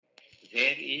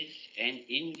There is an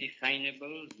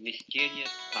indefinable, mysterious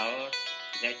power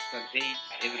that pervades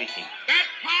everything. That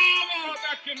power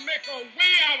that can make a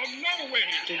way out of no way.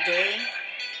 Today,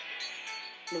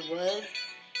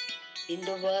 in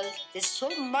the world, there's so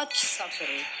much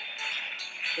suffering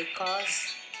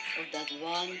because of that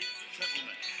one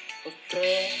of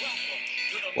prayer.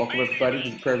 Welcome everybody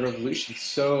to the Prayer Revolution.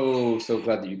 So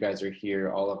glad that you guys are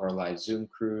here. All of our live Zoom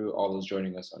crew, all those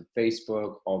joining us on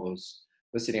Facebook, all those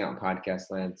listening out in podcast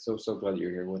land. So glad that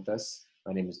you're here with us.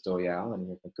 My name is Doyal, and I'm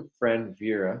with my good friend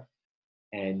Vera,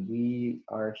 and we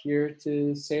are here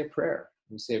to say a prayer.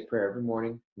 We say a prayer every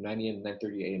morning, 9 a.m. to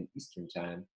 9:30 a.m. Eastern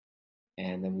time,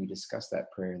 and then we discuss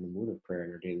that prayer in the mood of prayer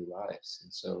in our daily lives.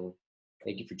 And so,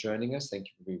 thank you for joining us. Thank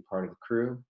you for being part of the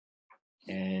crew.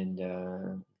 And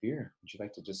Vera, would you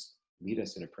like to just lead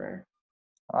us in a prayer?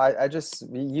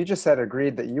 You just said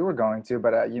agreed that you were going to,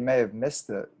 but you may have missed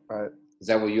it. But is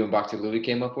that what you and Bhakti Louie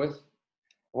came up with?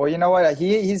 Well, you know what?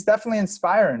 He's definitely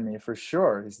inspiring me for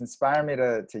sure. He's inspiring me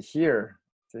to hear,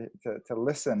 to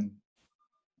listen.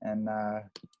 And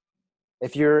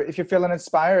if you're feeling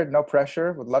inspired, no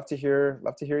pressure. Would love to hear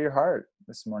your heart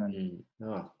this morning.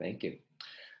 Oh, thank you.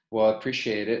 Well, I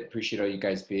appreciate it. Appreciate all you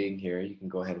guys being here. You can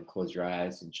go ahead and close your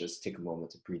eyes and just take a moment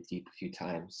to breathe deep a few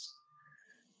times.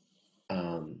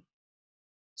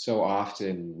 So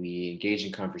often we engage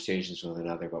in conversations with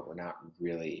another, but we're not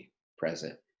really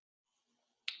present.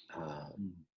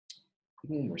 Even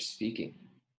when we're speaking,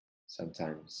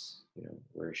 sometimes,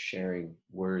 we're sharing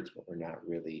words, but we're not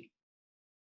really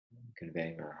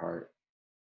conveying our heart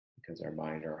because our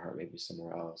mind or our heart may be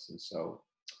somewhere else. And so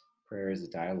prayer is a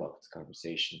dialogue, it's a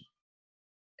conversation.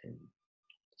 And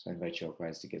so I invite you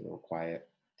guys to get a little quiet,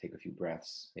 take a few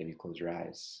breaths, maybe close your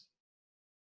eyes,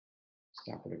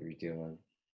 stop whatever you're doing.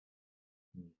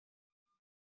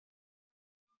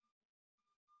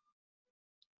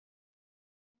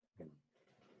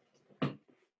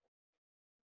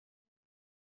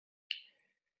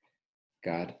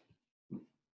 God,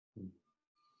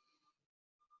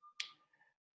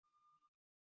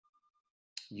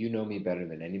 you know me better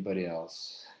than anybody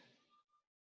else.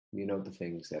 You know the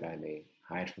things that I may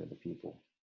hide from other people,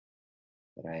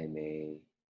 that I may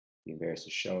be embarrassed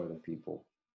to show other people.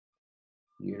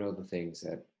 You know the things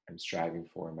that I'm striving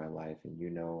for in my life, and you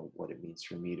know what it means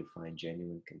for me to find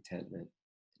genuine contentment,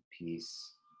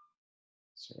 peace,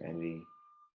 serenity,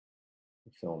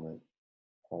 fulfillment,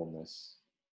 wholeness.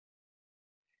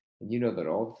 And you know that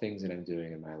all the things that I'm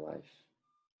doing in my life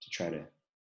to try to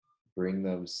bring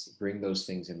those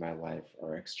things in my life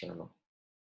are external.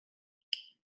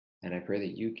 And I pray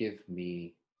that you give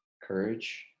me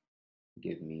courage,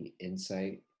 give me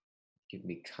insight, give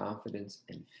me confidence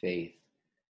and faith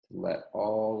to let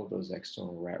all of those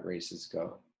external rat races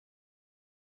go.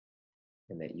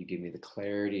 And that you give me the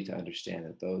clarity to understand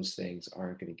that those things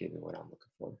aren't going to give me what I'm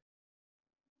looking for.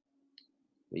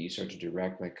 That you start to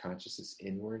direct my consciousness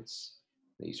inwards,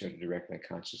 that you start to direct my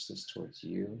consciousness towards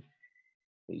you,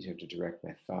 that you start to direct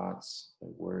my thoughts, my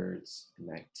words, and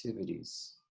my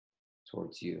activities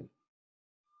towards you.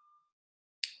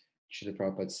 Srila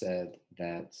Prabhupada said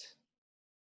that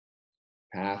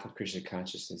the path of Krishna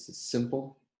consciousness is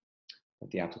simple, but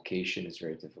the application is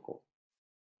very difficult.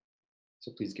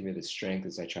 So please give me the strength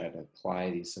as I try to apply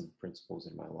these simple principles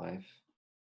in my life,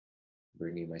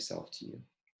 bringing myself to you.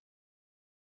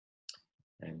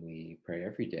 And we pray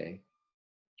every day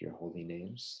your holy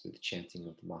names through the chanting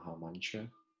of the Maha Mantra.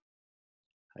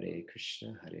 Hare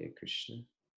Krishna, Krishna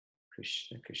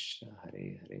Krishna,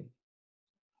 Hare Hare,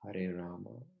 Hare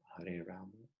Rama,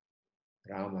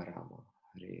 Rama Rama,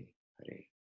 Hare Hare.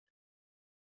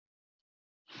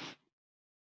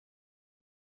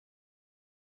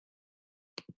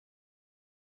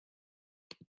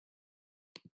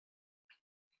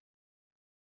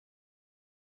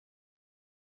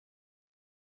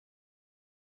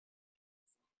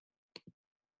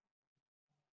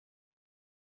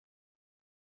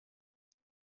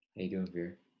 How you doing,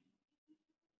 Veer?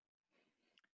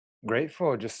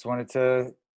 Grateful. Just wanted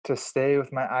to stay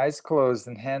with my eyes closed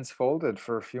and hands folded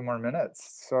for a few more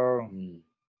minutes. So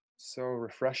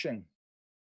refreshing.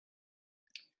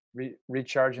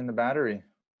 Recharging the battery.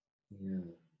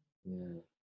 Yeah.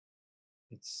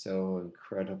 It's so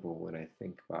incredible when I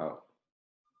think about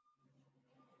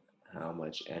how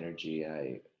much energy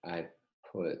I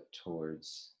put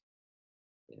towards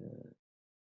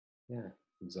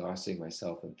exhausting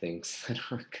myself in things that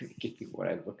aren't going to give me what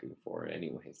I'm looking for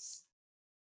anyways.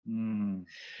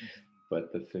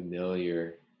 But the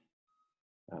familiar,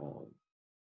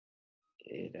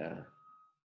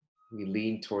 we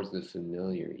lean towards the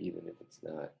familiar even if it's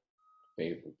not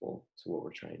favorable to what we're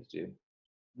trying to do.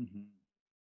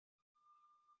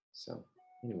 So,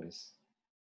 anyways,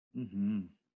 Mm-hmm.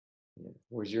 yeah.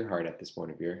 Where's your heart at this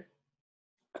point of year?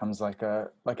 Comes like a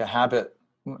habit.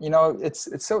 You know, it's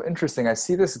so interesting. I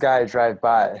see this guy drive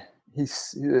by.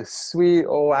 He's a sweet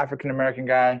old African American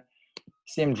guy.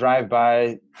 See him drive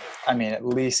by, I mean, at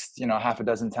least, you know, half a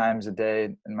dozen times a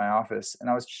day in my office. And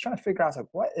I was just trying to figure out, I was like,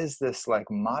 what is this like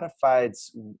modified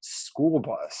school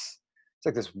bus? It's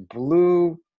like this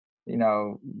blue, you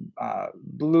know,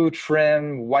 blue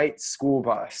trim, white school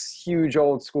bus, huge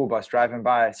old school bus driving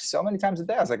by so many times a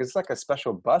day. I was like, it's like a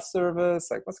special bus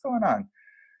service. Like, what's going on?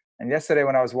 And yesterday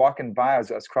when I was walking by, I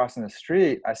was crossing the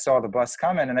street, I saw the bus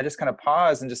coming and I just kind of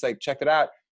paused and just like checked it out.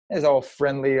 This old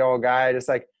friendly old guy, just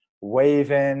like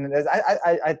waving.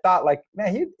 I thought like,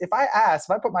 man, if I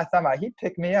put my thumb out, he'd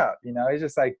pick me up. You know, he's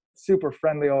just like super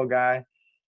friendly old guy.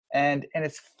 And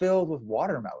it's filled with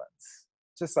watermelons,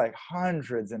 just like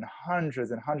hundreds and hundreds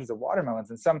and hundreds of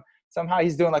watermelons. And somehow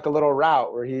he's doing like a little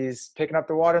route where he's picking up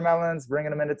the watermelons,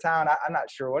 bringing them into town. I'm not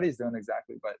sure what he's doing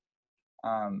exactly, but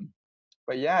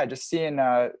yeah, just seeing,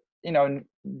 you know,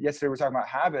 yesterday we were talking about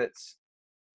habits,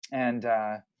 and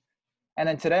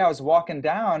then today I was walking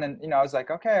down, and you know, I was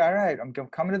like, okay, all right, I'm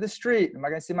coming to the street. Am I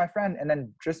gonna see my friend? And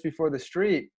then just before the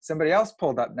street, somebody else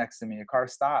pulled up next to me. A car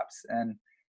stops, and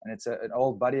it's an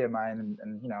old buddy of mine,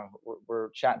 and you know, we're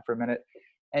chatting for a minute,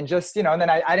 and just, you know, and then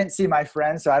I didn't see my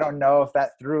friend, so I don't know if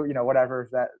that threw, you know, whatever,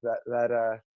 if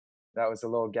that was a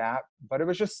little gap, but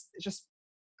it's just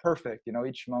perfect, you know,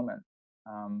 each moment.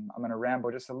 I'm going to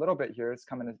ramble just a little bit here. It's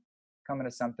coming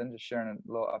to something, just sharing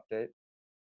a little update.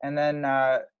 And then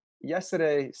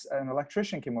yesterday, an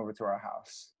electrician came over to our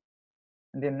house,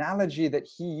 and the analogy that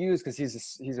he used, because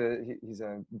he's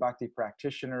a bhakti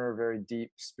practitioner, a very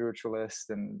deep spiritualist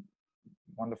and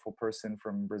wonderful person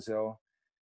from Brazil,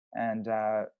 and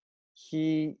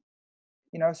he,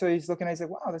 you know, so he's looking at, he's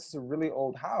like, wow, this is a really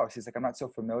old house. He's like, I'm not so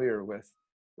familiar with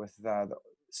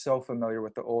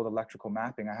the old electrical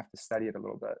mapping. I have to study it a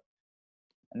little bit.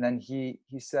 And then he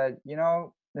said, you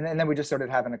know, and then we just started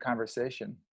having a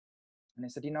conversation. And he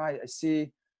said, you know, I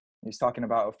see, he's talking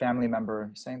about a family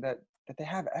member saying that they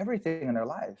have everything in their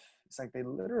life. It's like they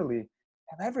literally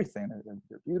have everything.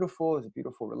 They're beautiful. It's a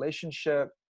beautiful relationship.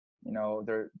 You know,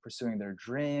 they're pursuing their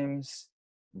dreams.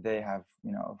 They have,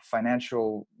 you know,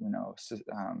 financial, you know,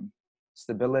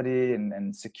 stability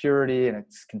and security, and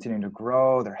it's continuing to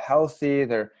grow. They're healthy.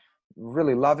 They're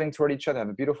really loving toward each other. Have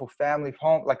a beautiful family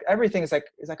home. Like everything is like,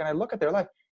 when I look at their life,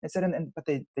 it said, but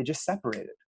they just separated.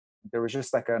 There was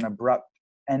just like an abrupt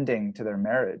ending to their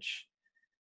marriage.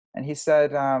 And he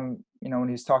said, you know, when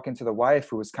he was talking to the wife,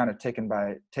 who was kind of taken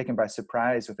by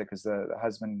surprise with it, because the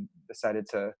husband decided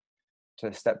to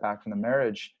step back from the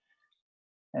marriage,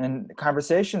 and in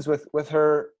conversations with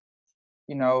her,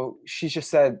 you know, she just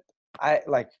said,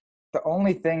 the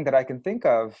only thing that I can think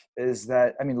of is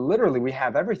that, I mean, literally we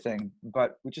have everything,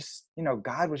 but we just, you know,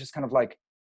 God was just kind of like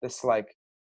this like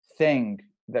thing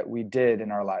that we did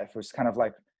in our life. It was kind of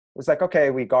like, it was like, okay,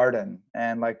 we garden,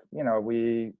 and like, you know,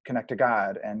 we connect to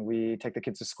God, and we take the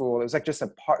kids to school. It was like just a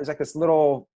part, it was like this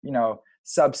little, you know,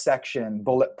 subsection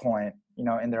bullet point, you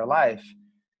know, in their life.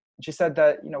 And she said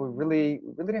that, you know, we really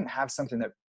didn't have something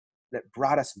that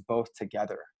brought us both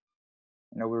together.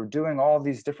 You know, we were doing all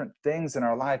these different things in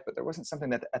our life, but there wasn't something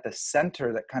that at the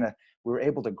center that kind of we were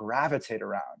able to gravitate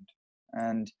around.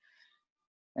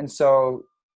 And so,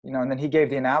 you know, and then he gave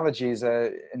the analogies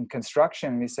in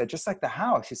construction. And he said, just like the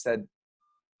house, he said,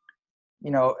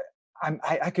 you know,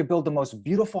 I could build the most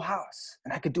beautiful house,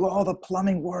 and I could do all the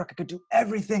plumbing work. I could do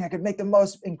everything. I could make the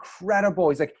most incredible.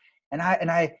 He's like, and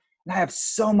I have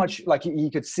so much, like he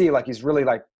could see, like he's really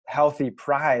like healthy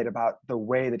pride about the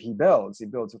way that he builds. He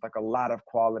builds with like a lot of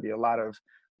quality, a lot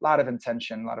of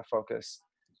intention, a lot of focus.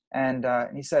 And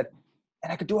he said,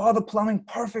 and I could do all the plumbing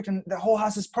perfect, and the whole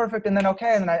house is perfect. And then,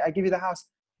 okay, and then I give you the house.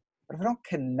 But if I don't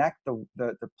connect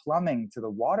the plumbing to the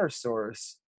water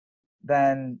source,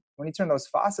 then when you turn those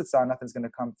faucets on, nothing's going to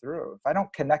come through. If I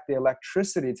don't connect the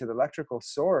electricity to the electrical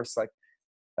source, like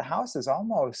the house is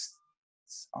almost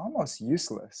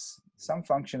useless. Some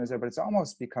function is there, but it's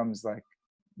almost becomes like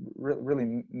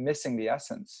really missing the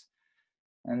essence.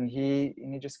 And he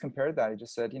just compared that. He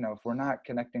just said, you know, if we're not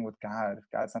connecting with God, if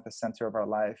God's not the center of our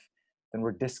life, then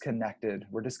we're disconnected.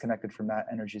 We're disconnected from that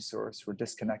energy source. We're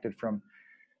disconnected from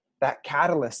that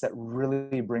catalyst that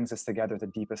really brings us together at the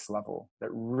deepest level, that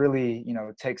really, you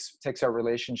know, takes our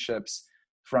relationships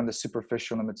from the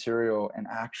superficial and the material, and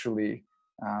actually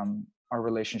our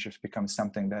relationships become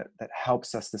something that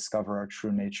helps us discover our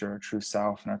true nature, our true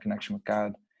self, and our connection with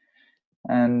God.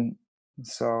 And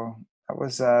so that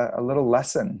was a little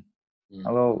lesson,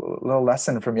 a little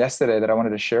lesson from yesterday that I wanted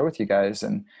to share with you guys.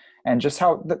 And And just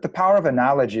how the power of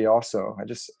analogy also. I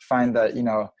just find that,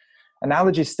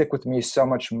 analogies stick with me so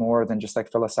much more than just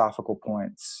like philosophical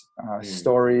points.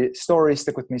 Stories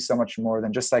stick with me so much more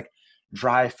than just like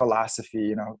dry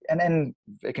philosophy, and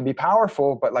it can be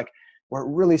powerful, but like where it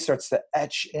really starts to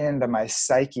etch into my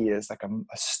psyche is like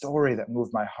a story that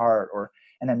moved my heart, or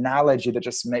an analogy that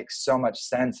just makes so much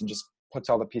sense and just puts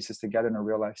all the pieces together in a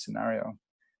real life scenario.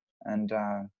 And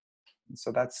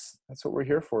so that's what we're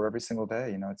here for every single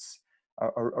day. It's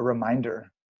a reminder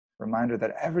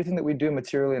that everything that we do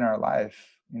materially in our life,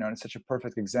 and it's such a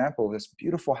perfect example, this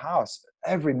beautiful house,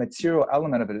 every material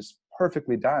element of it is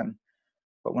perfectly done.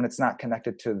 But when it's not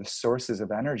connected to the sources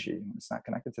of energy, when it's not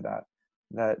connected to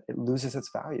that it loses its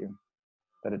value,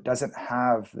 that it doesn't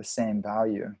have the same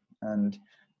value. And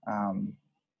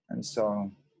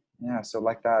so, so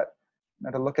like that,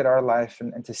 to look at our life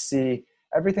and to see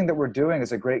everything that we're doing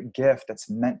is a great gift that's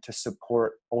meant to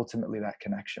support ultimately that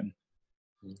connection.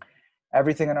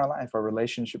 Everything in our life, our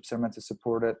relationships are meant to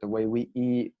support it, the way we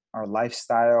eat, our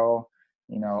lifestyle,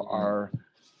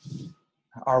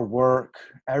 our work,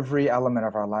 every element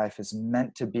of our life is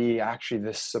meant to be actually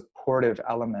this supportive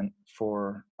element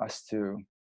for us to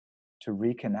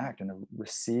reconnect and to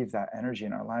receive that energy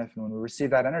in our life. And when we receive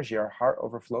that energy, our heart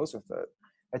overflows with it.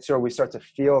 That's where we start to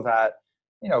feel that,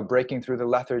 breaking through the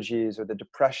lethargies or the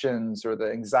depressions or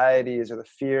the anxieties or the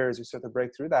fears. We start to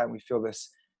break through that, and we feel this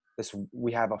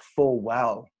we have a full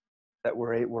well that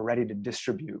we're ready to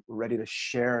distribute. We're ready to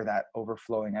share that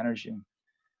overflowing energy.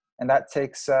 And that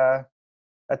takes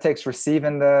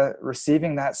receiving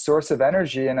that source of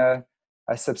energy in a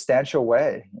substantial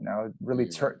way, really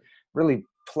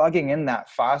plugging in that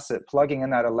faucet, plugging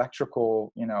in that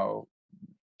electrical,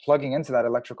 plugging into that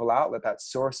electrical outlet, that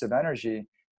source of energy,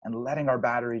 and letting our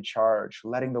battery charge,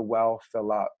 letting the well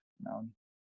fill up,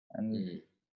 and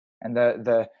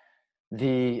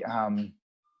the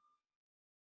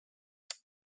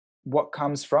what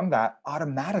comes from that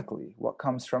automatically,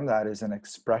 is an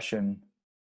expression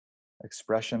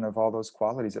of all those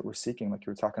qualities that we're seeking, like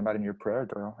you were talking about in your prayer,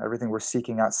 Doyle. Everything we're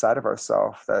seeking outside of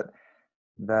ourselves, that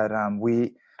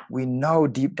we know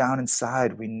deep down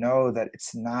inside, we know that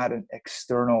it's not an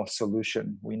external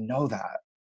solution. We know that.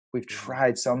 We've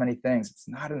tried so many things. It's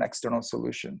not an external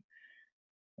solution.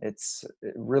 It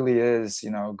really is,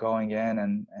 going in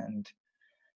and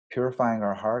purifying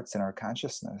our hearts and our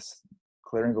consciousness,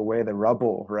 clearing away the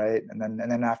rubble, right? And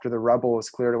then after the rubble is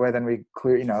cleared away, then we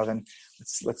clear, then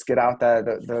let's get out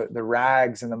the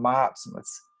rags and the mops, and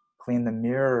let's clean the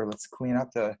mirror. Let's clean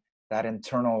up that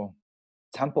internal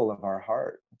temple of our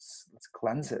heart. Let's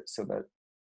cleanse it so that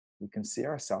we can see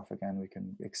ourselves again. We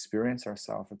can experience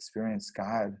ourselves, experience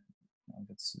God.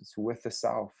 It's with the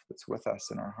self. It's with us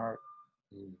in our heart.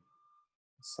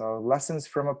 So lessons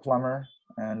from a plumber,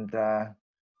 and it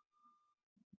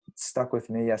stuck with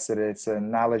me yesterday. It's an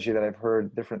analogy that I've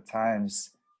heard different times,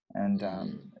 and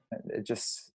it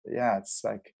just, it's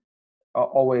like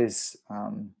always,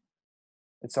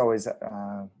 it's always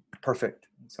perfect.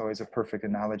 It's always a perfect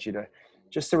analogy to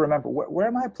remember, where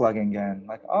am I plugging in?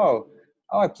 Like, oh,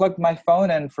 I plugged my phone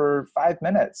in for 5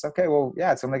 minutes. Okay, well,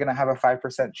 it's only going to have a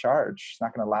 5% charge. It's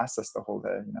not going to last us the whole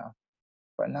day,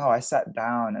 But no, I sat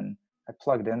down and I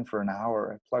plugged in for an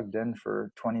hour. I plugged in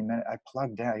for 20 minutes. I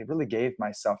plugged in. I really gave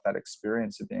myself that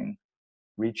experience of being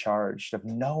recharged, of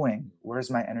knowing where's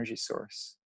my energy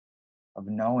source, of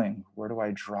knowing where do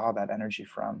I draw that energy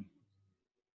from.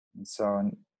 And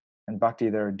so in Bhakti,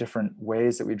 there are different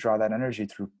ways that we draw that energy: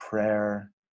 through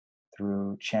prayer,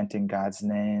 through chanting God's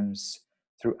names,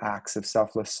 through acts of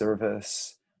selfless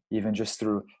service, even just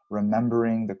through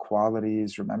remembering the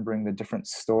qualities, remembering the different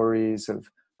stories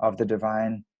of the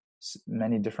divine,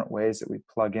 many different ways that we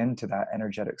plug into that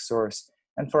energetic source.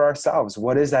 And for ourselves,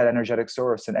 what is that energetic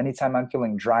source? And anytime I'm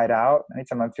feeling dried out,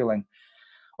 anytime I'm feeling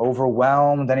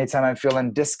overwhelmed, anytime I'm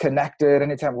feeling disconnected,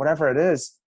 anytime, whatever it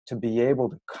is, to be able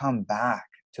to come back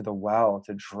to the well,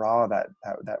 to draw that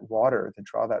water, to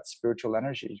draw that spiritual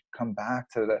energy, come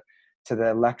back to the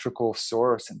electrical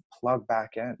source and plug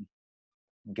back in,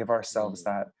 and give ourselves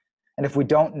that. And if we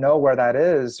don't know where that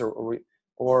is, or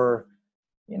we're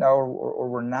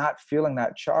not feeling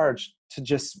that charge, to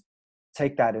just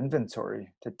take that inventory,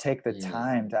 to take the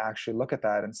time to actually look at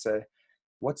that and say,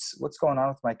 what's going on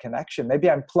with my connection? Maybe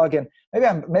I'm plugging,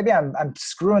 maybe I'm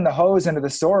screwing the hose into the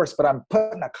source, but I'm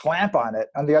putting a clamp on it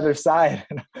on the other side.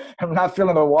 I'm not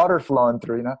feeling the water flowing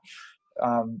through,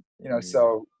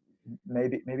 so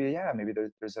maybe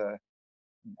there's a,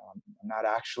 I'm not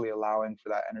actually allowing for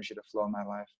that energy to flow in my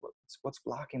life. What's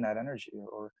blocking that energy,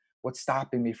 or what's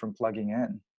stopping me from plugging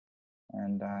in?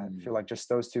 And I feel like just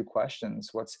those two questions,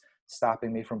 what's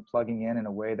stopping me from plugging in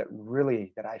a way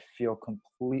that I feel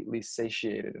completely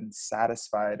satiated and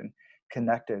satisfied and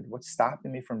connected? What's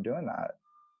stopping me from doing that?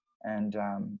 And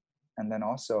then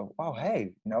also, wow,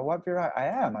 hey, you know what, Vera,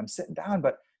 I'm sitting down,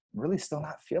 but I'm really still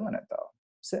not feeling it though.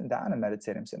 I'm sitting down and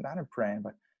meditating, I'm sitting down and praying,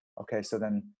 but okay, so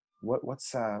then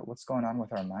what's going on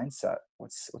with our mindset?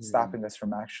 What's stopping us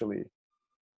from actually,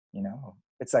 you know,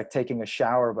 it's like taking a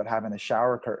shower, but having the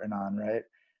shower curtain on, right?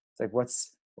 It's like,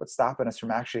 what's stopping us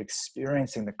from actually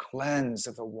experiencing the cleanse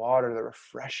of the water, the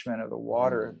refreshment of the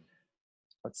water?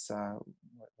 What's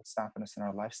stopping us in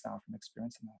our lifestyle from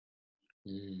experiencing that?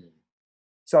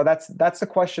 So that's the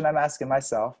question I'm asking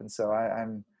myself, and so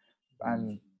I'm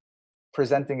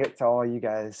presenting it to all you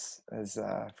guys as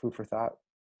food for thought.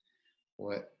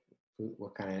 What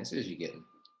kind of answers are you getting?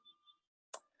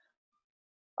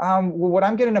 Well, what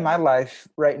I'm getting in my life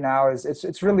right now is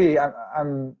it's really I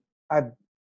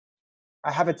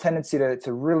have a tendency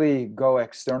to really go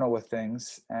external with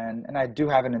things, and I do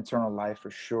have an internal life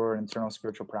for sure, an internal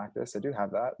spiritual practice. I do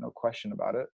have that, no question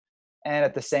about it. And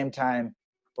at the same time,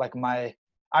 like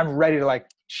I'm ready to like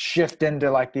shift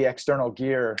into like the external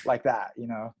gear like that, you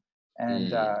know, and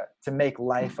to make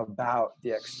life about the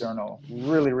external.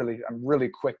 Really, I'm really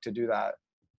quick to do that.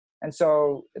 And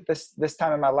so at this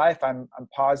time in my life, I'm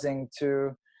pausing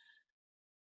to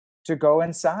go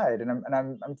inside, and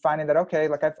I'm finding that, okay,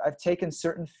 like I've taken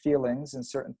certain feelings and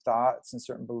certain thoughts and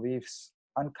certain beliefs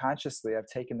unconsciously. I've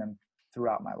taken them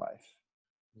throughout my life.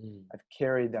 I've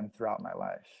carried them throughout my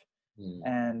life.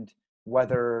 And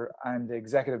whether I'm the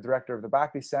executive director of the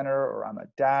Bhakti Center, or I'm a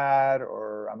dad,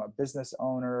 or I'm a business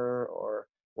owner, or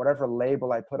whatever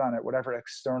label I put on it, whatever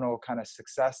external kind of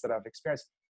success that I've experienced,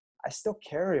 I still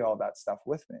carry all that stuff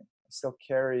with me. I still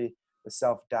carry the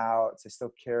self-doubts. I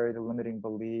still carry the limiting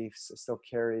beliefs. I still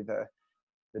carry the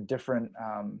different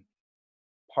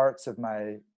parts of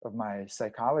my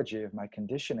psychology, of my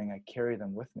conditioning. I carry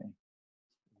them with me.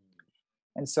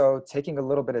 And so taking a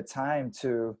little bit of time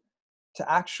to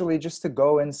actually just to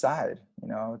go inside, you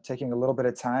know, taking a little bit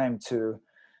of time to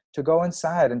go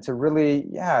inside and to really,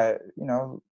 you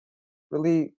know,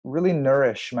 really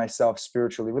nourish myself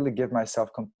spiritually, really give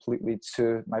myself completely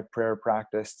to my prayer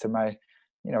practice, to my,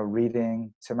 you know,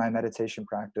 reading, to my meditation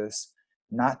practice,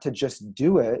 not to just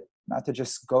do it, not to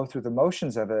just go through the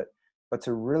motions of it, but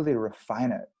to really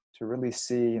refine it, to really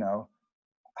see, you know,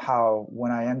 how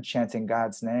when I am chanting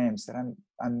God's names, that I'm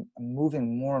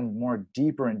moving more and more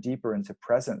deeper and deeper into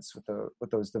presence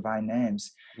with those divine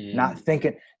names, not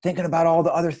thinking about all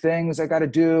the other things I got to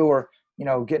do, or, you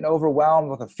know, getting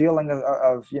overwhelmed with a feeling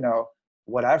of, you know,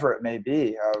 whatever it may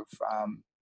be, of,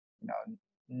 you know,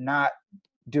 not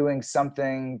doing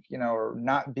something, you know, or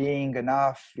not being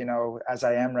enough, you know, as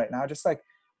I am right now. Just like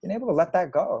being able to let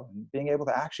that go, and being able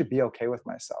to actually be okay with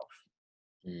myself.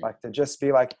 Like to just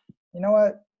be like, you know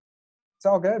what, it's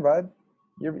all good, bud.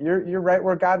 You're right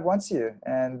where God wants you.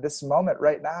 And this moment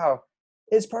right now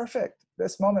is perfect.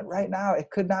 This moment right now,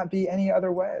 it could not be any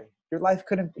other way. Your life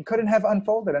couldn't have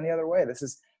unfolded any other way.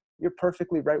 You're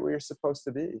perfectly right where you're supposed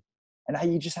to be. And now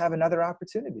you just have another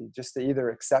opportunity just to either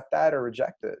accept that or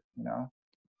reject it, you know?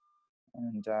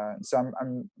 And so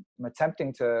I'm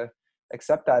attempting to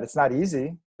accept that. It's not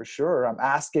easy, for sure. I'm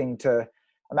asking to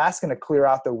clear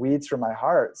out the weeds from my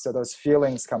heart, so those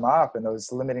feelings come up and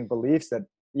those limiting beliefs that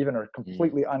even are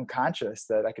completely unconscious,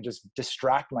 that I could just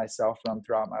distract myself from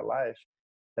throughout my life,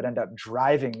 that end up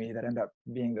driving me, that end up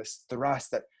being this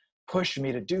thrust that push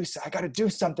me to do so. I got to do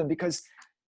something because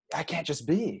I can't just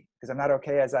be, because I'm not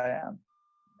okay as I am.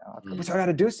 You know, so I got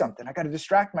to do something. I got to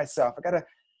distract myself. I got to,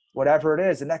 whatever it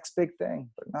is, the next big thing.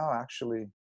 But no, actually,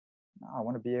 no, I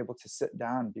want to be able to sit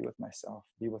down, be with myself,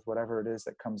 be with whatever it is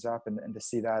that comes up, and to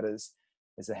see that as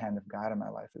the hand of God in my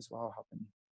life as well,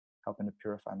 helping to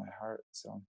purify my heart.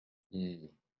 So, it's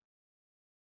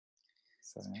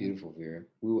beautiful, Vera.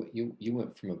 You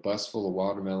went from a bus full of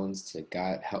watermelons to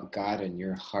God in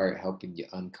your heart helping you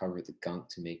uncover the gunk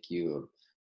to make you a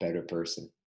better person.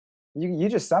 You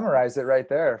just summarized it right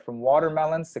there. From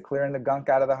watermelons to clearing the gunk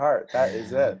out of the heart. That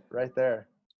is it right there.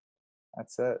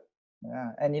 That's it.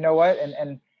 Yeah. And you know what?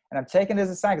 And I'm taking it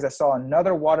as a sign, because I saw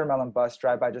another watermelon bus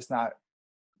drive by just not,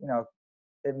 you know,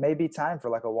 it may be time for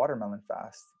like a watermelon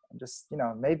fast. I'm just, you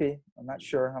know, maybe, I'm not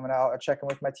sure. I'll check in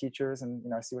with my teachers and, you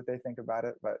know, see what they think about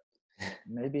it, but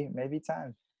maybe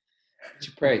time. You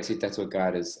pray. See, that's what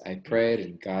God is. I prayed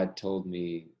and God told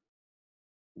me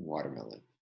watermelon.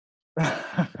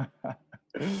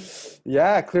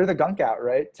 Yeah, clear the gunk out,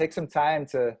 right? Take some time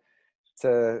to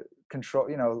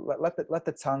control, you know, let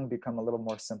the tongue become a little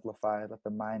more simplified, let the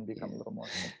mind become a little more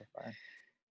simplified.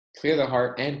 Clear the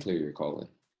heart and clear your colon.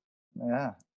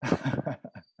 Yeah.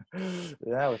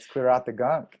 Yeah, let's clear out the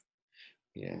gunk.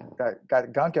 Yeah.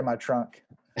 Got gunk in my trunk.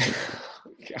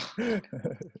 Come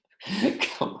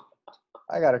on.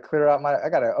 I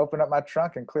gotta open up my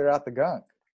trunk and clear out the gunk.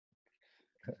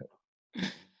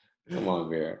 Come on,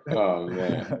 Vera. Oh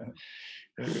man.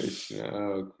 Krishna.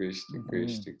 Oh, Krishna,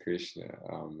 Krishna, Krishna.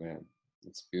 Oh man.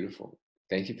 It's beautiful.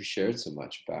 Thank you for sharing so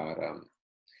much about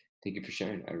thank you for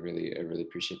sharing. I really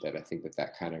appreciate that. I think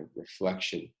that kind of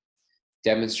reflection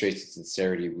demonstrates the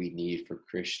sincerity we need for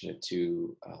Krishna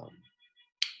to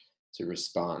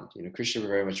respond. You know, Krishna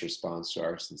very much responds to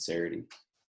our sincerity.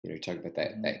 You know, you're talking about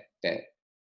that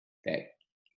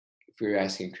if we were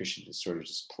asking Krishna to sort of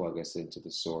just plug us into the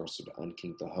source or to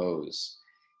unkink the hose,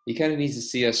 he kind of needs to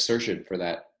see us searching for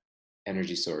that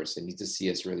energy source and needs to see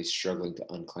us really struggling to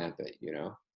unclamp it, you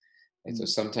know? And so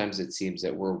sometimes it seems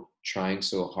that we're trying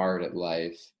so hard at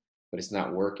life, but it's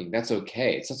not working. That's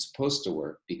okay. It's not supposed to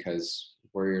work because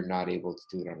we're not able to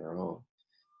do it on our own.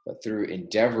 But through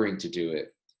endeavoring to do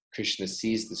it, Krishna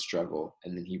sees the struggle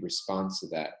and then he responds to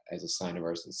that as a sign of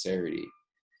our sincerity.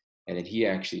 And then he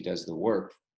actually does the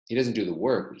work. He doesn't do the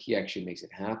work, but he actually makes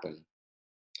it happen.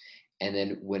 And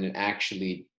then when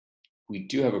we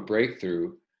do have a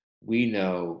breakthrough, we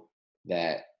know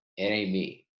that it ain't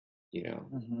me, you know.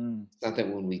 It's not that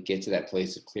when we get to that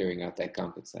place of clearing out that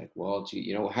gunk, it's like, well, gee,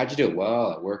 you know, how'd you do it?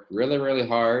 Well, I worked really, really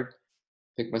hard,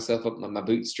 picked myself up on my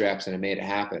bootstraps and I made it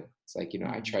happen. It's like, you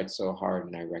know, I tried so hard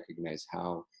and I recognize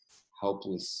how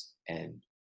helpless and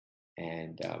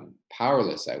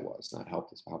powerless I was, not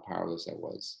helpless, how powerless I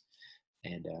was.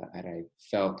 And I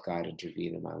felt God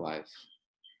intervene in my life.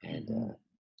 And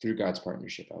through God's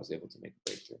partnership, I was able to make a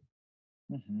breakthrough.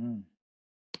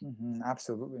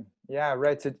 Absolutely. Yeah,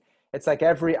 right. It's like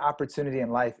every opportunity in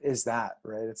life is that,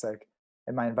 right? It's like,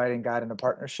 am I inviting God into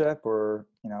partnership or,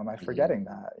 you know, am I forgetting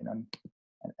that, you know?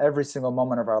 And every single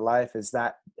moment of our life is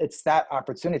that, it's that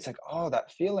opportunity. It's like, oh,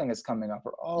 that feeling is coming up,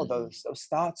 or, oh, those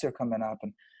thoughts are coming up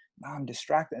and now I'm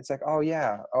distracted. It's like, oh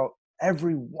yeah. Oh,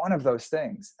 every one of those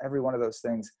things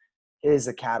is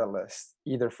a catalyst,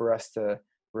 either for us to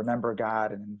remember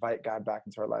God and invite God back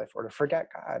into our life, or to forget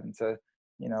God and to,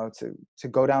 you know, to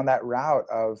go down that route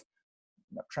of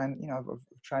trying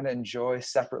to enjoy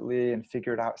separately and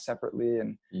figure it out separately.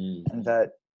 And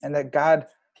that God,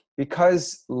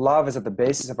 because love is at the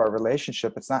basis of our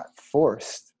relationship, it's not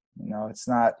forced, you know, it's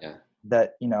not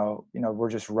that, you know, we're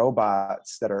just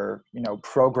robots that are, you know,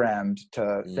 programmed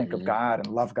to think of God and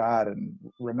love God and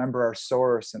remember our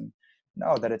source, and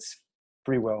know that it's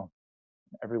free will.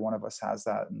 Every one of us has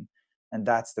that. And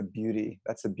that's the beauty.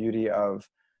 That's the beauty of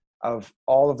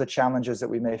all of the challenges that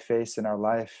we may face in our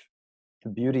life. The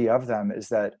beauty of them is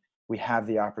that we have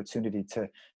the opportunity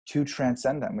to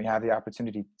transcend them. We have the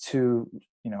opportunity to,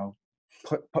 you know,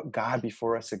 put God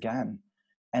before us again.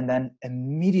 And then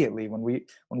immediately when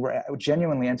we're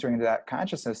genuinely entering into that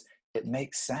consciousness, it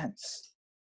makes sense.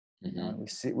 You know,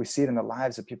 we see it in the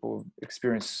lives of people who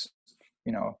experience,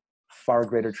 you know, far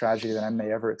greater tragedy than I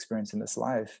may ever experience in this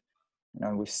life. You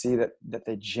know, we see that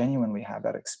they genuinely have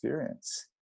that experience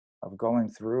of going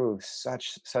through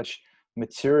such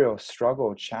material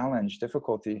struggle, challenge,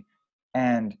 difficulty,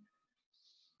 and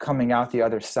coming out the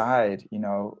other side, you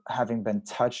know, having been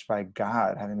touched by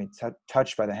God, having been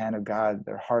touched by the hand of God,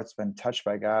 their heart's been touched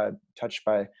by God, touched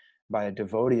by a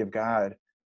devotee of God,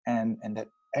 and that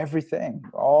everything,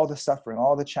 all the suffering,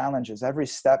 all the challenges, every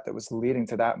step that was leading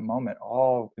to that moment,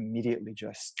 all immediately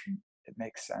just, it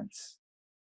makes sense.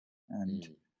 And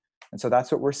so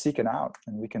that's what we're seeking out,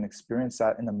 and we can experience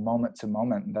that in the moment to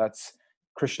moment. That's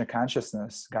Krishna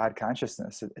consciousness, God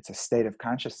consciousness. It's a state of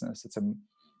consciousness.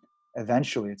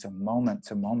 Eventually it's a moment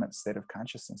to moment state of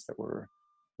consciousness that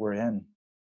we're in.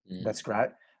 That's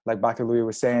great. Like Bhakti Louis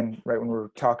was saying right when we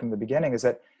were talking in the beginning, is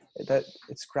that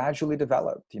it's gradually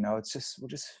developed. You know, we're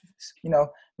just, you know,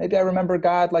 maybe I remember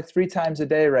God like 3 times a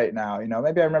day right now. You know,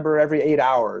 maybe I remember every 8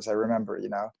 hours. I remember, you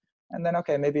know, and then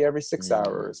okay, maybe every 6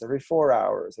 hours, every 4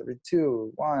 hours, every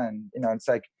 2, 1. You know, it's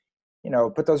like, you know,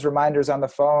 put those reminders on the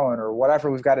phone or whatever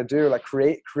we've got to do. Like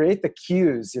create the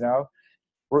cues. You know,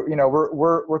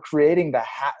 we're creating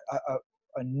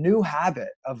a new habit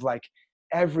of like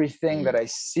everything that I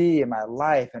see in my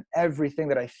life and everything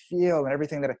that I feel and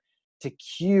everything to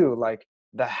cue like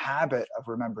the habit of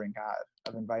remembering God,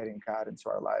 of inviting God into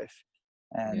our life,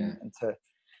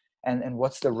 and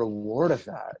what's the reward of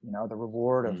that? You know, the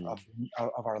reward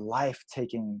of our life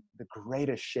taking the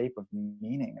greatest shape of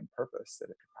meaning and purpose that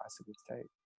it could possibly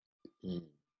take.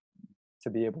 To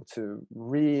be able to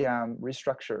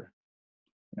restructure.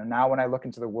 You know, now when I look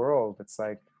into the world, it's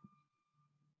like,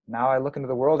 now I look into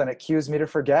the world and it cues me to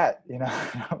forget, you know.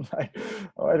 I'm like,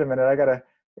 oh, wait a minute, I gotta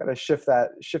gotta shift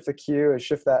the cue, and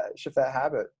shift that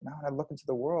habit. Now when I look into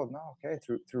the world, no, okay,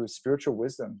 through spiritual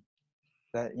wisdom,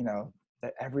 that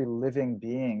that every living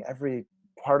being, every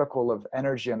particle of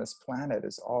energy on this planet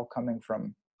is all coming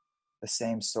from the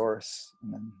same source.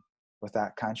 And then with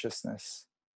that consciousness,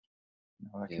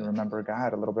 I can remember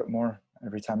God a little bit more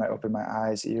every time I open my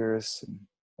eyes, ears, and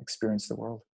experience the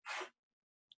world.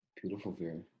 Beautiful,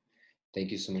 Vera. Thank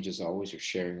you so much, as always, for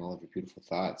sharing all of your beautiful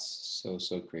thoughts.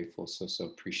 So grateful, so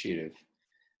appreciative.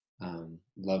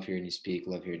 Love hearing you speak,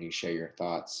 love hearing you share your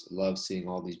thoughts. Love seeing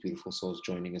all these beautiful souls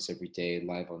joining us every day,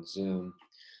 live on Zoom,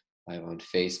 live on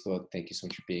Facebook. Thank you so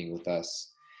much for being with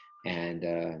us. And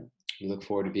we look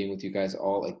forward to being with you guys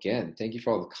all again. Thank you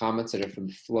for all the comments that have been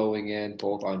flowing in,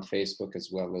 both on Facebook as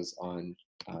well as on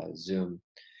Zoom.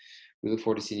 We look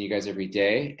forward to seeing you guys every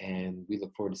day, and we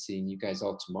look forward to seeing you guys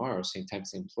all tomorrow, same time,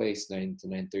 same place, 9 to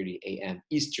 9:30 a.m.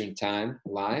 Eastern Time,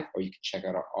 live, or you can check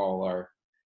out all our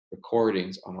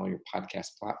recordings on all your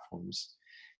podcast platforms.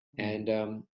 And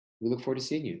we look forward to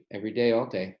seeing you every day, all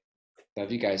day.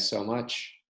 Love you guys so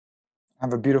much.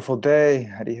 Have a beautiful day.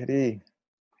 Hari Hari.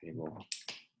 Hari Bol.